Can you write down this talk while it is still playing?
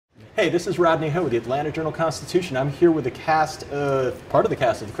Hey, this is Rodney Ho with the Atlanta Journal-Constitution. I'm here with the cast, part of the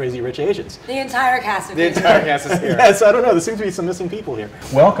cast of the Crazy Rich Asians. The entire cast of The entire cast is here. Yes, I don't know. There seems to be some missing people here.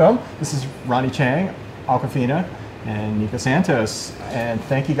 Welcome. This is Ronnie Chang, Awkwafina, and Nico Santos. And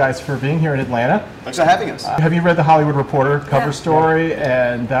thank you guys for being here in Atlanta. Thanks for having us. Have you read the Hollywood Reporter cover story?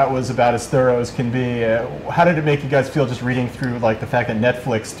 And that was about as thorough as can be. How did it make you guys feel just reading through like the fact that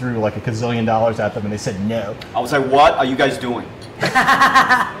Netflix threw like $1 gazillion at them and they said no? I was like, what are you guys doing?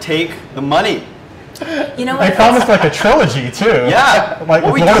 Take the money. You know what? They promised like a trilogy too. Yeah. Like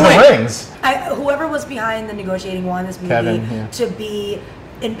what with we Lord of doing? the Rings. Whoever was behind the negotiating on this movie Kevin, to be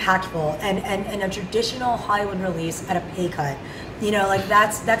impactful and a traditional Hollywood release at a pay cut. You know, like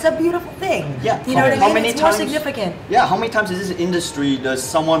that's a beautiful thing. Yeah. You know what I How mean? many It's more times- significant. Yeah, how many times in this industry does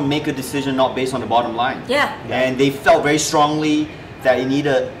someone make a decision not based on the bottom line? Yeah. And they felt very strongly that it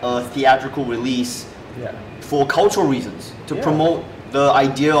needed a theatrical release for cultural reasons, to promote the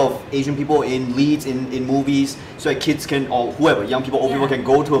idea of Asian people in leads in movies, so that kids can, or whoever, young people, old people can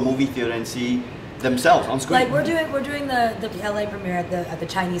go to a movie theater and see themselves on screen. Like we're doing the LA premiere at the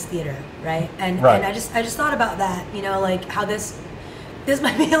Chinese theater, right? And I just thought about that, you know, like how this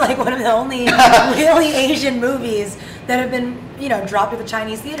might be like one of the only really Asian movies that have been, you know, dropped at the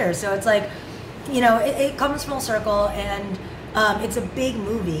Chinese theater. So it's like, you know, it comes full circle, and it's a big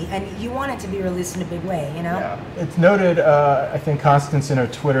movie, and you want it to be released in a big way, you know? Yeah. It's noted, I think Constance in her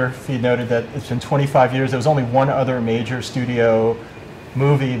Twitter feed noted that it's been 25 years. There was only one other major studio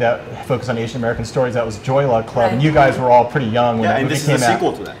movie that focused on Asian American stories. That was Joy Luck Club, and you guys were all pretty young when that movie came out. And this is a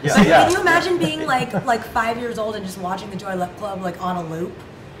sequel to that. Yeah. So can you imagine being like 5 years old and just watching the Joy Luck Club like on a loop?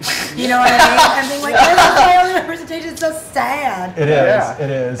 You know what I mean? And being like, this is my only representation. It's so sad. It is.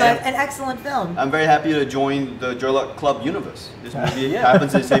 It is. But an excellent film. I'm very happy to join the Joy Luck Club universe. This movie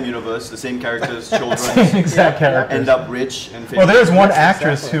happens in the same universe, the same characters, children. Same exact characters. End up rich and famous. Well, there's one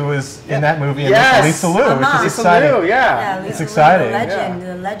actress who was in that movie, and it's Lisa Liu, which is exciting. Yeah, it's exciting.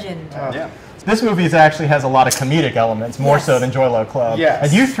 The legend. Yeah. This movie actually has a lot of comedic elements, more so than Joy Luck Club. Yes.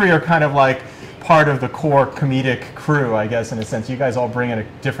 And you three are kind of like part of the core comedic crew, I guess, in a sense. You guys all bring in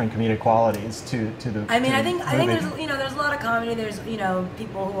different comedic qualities to the. I mean, I think there's a lot of comedy. There's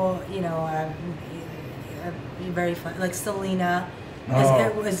people who are very fun, like Selena.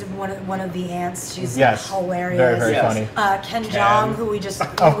 Was one of the aunts. She's hilarious. Very, very funny. Ken Jeong, who we just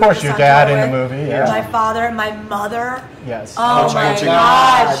of course your dad in the movie. Yeah. My father, my mother. Yes. Oh my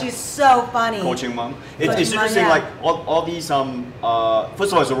God, she's so funny. Coaching Mom. It's interesting. Like all these. First of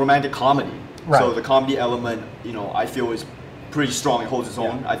all, it's a romantic comedy. Right. So the comedy element, I feel is pretty strong. It holds its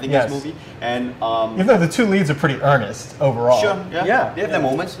own. I think this movie. And even though the two leads are pretty earnest overall. Sure. Yeah. They have their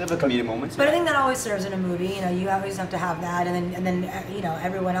moments. They have their comedic moments. But I think that always serves in a movie. You know, you always have to have that, and then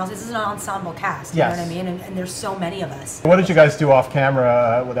everyone else. This is an ensemble cast. You know what I mean? And there's so many of us. What did you guys do off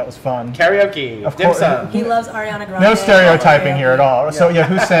camera? That was fun. Karaoke. Of dim course. sum. He loves Ariana Grande. No stereotyping here at all. So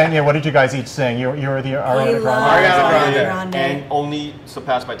who sang? Yeah, what did you guys each sing? You were the Ariana Grande. And only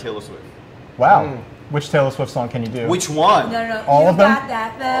surpassed by Taylor Swift. Wow. Which Taylor Swift song can you do? Which one? No. All of them?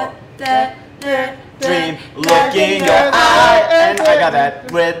 Dream, look in your eye, and I got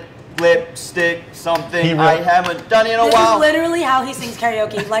that red lipstick, something I haven't done in a while. This is literally how he sings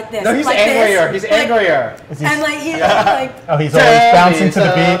karaoke, like this. No, he's like angrier. This. He's angrier. And like he's like. Oh, he's always bouncing to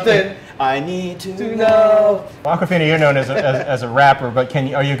the beat. I need to know. Awkwafina, you're known as a rapper, but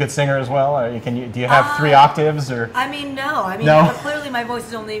are you a good singer as well? Or do you have 3 octaves or? I mean, no. But clearly my voice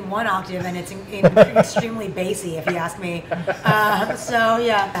is only 1 octave, and it's extremely bassy, if you ask me. So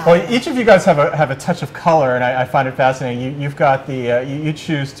yeah. Well, each of you guys have a touch of color, and I find it fascinating. You've got you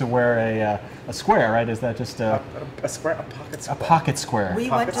choose to wear a square, right? Is that just a square, a pocket square? A pocket square. We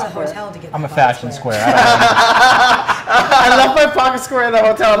went to the hotel to get. I'm a fashion square. I love my pocket square in the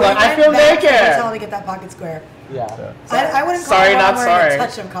hotel. Like, I feel naked. Hotel to get that pocket square. Yeah. I wouldn't call it a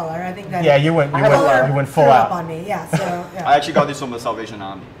touch of color. I think that. Yeah, you went full out on me. Yeah. So. Yeah. I actually got this from the Salvation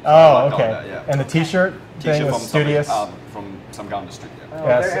Army. Oh, okay. And the T-shirt thing was studious. From some guy on the street.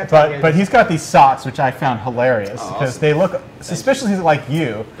 Yes, but he's got these socks, which I found hilarious because they look suspiciously like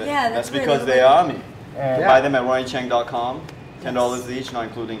you. Yeah, that's because they are me. Buy them at RonnieChang.com. $10 each, not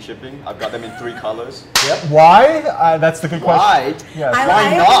including shipping. I've got them in 3 colors. Yep. Why? That's the good question. Why? Yes.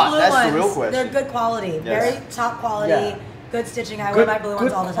 Why not? That's the real question. They're good quality, very top quality, good stitching. I wear my blue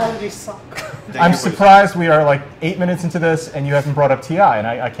ones all the time. I'm surprised we are like 8 minutes into this and you haven't brought up T.I., and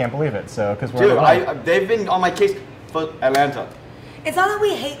I can't believe it. So because they've been on my case for Atlanta. It's not that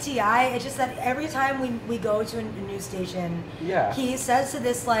we hate T.I., it's just that every time we go to a news station, he says to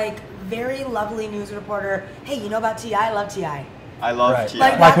this like very lovely news reporter, hey, you know about T.I.? I love T.I. I love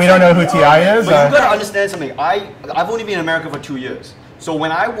T.I. Like we don't know who T.I. is? But you gotta understand something. I've only been in America for 2 years. So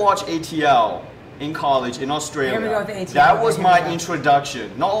when I watched ATL in college in Australia, Here we go with ATL. that was Here we my go.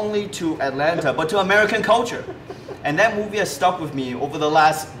 introduction, not only to Atlanta, but to American culture. And that movie has stuck with me over the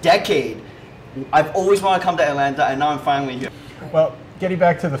last decade. I've always wanted to come to Atlanta, and now I'm finally here. Well, getting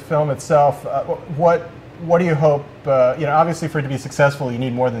back to the film itself, what do you hope, obviously for it to be successful, you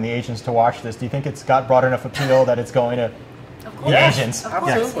need more than the Asians to watch this. Do you think it's got broad enough appeal that it's going to the Asians? Of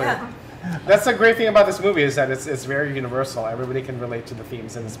course, Absolutely. yeah. That's the great thing about this movie is that it's very universal. Everybody can relate to the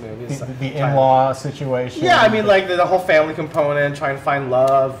themes in this movie. The in-law situation. Yeah, I mean, like the whole family component, trying to find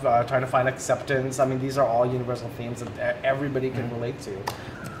love, trying to find acceptance. I mean, these are all universal themes that everybody can relate to.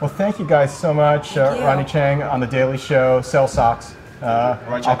 Well, thank you guys so much. Rodney Chang on The Daily Show, Sell Socks,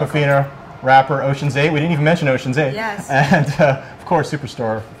 Aquafina, rapper, Ocean's 8. We didn't even mention Ocean's 8. Yes. And, of course,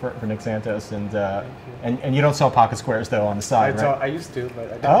 Superstore for Nick Santos. And you don't sell pocket squares, though, on the side, right? I used to,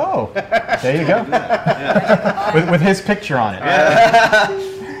 but I don't. Oh, there you go. with his picture on it.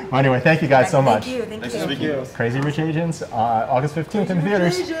 Well, anyway, thank you guys so much. Thank you. Crazy Rich Asians, August 15th in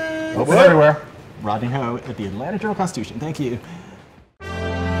theaters. Open everywhere. Rodney Ho at the Atlanta Journal-Constitution. Thank you.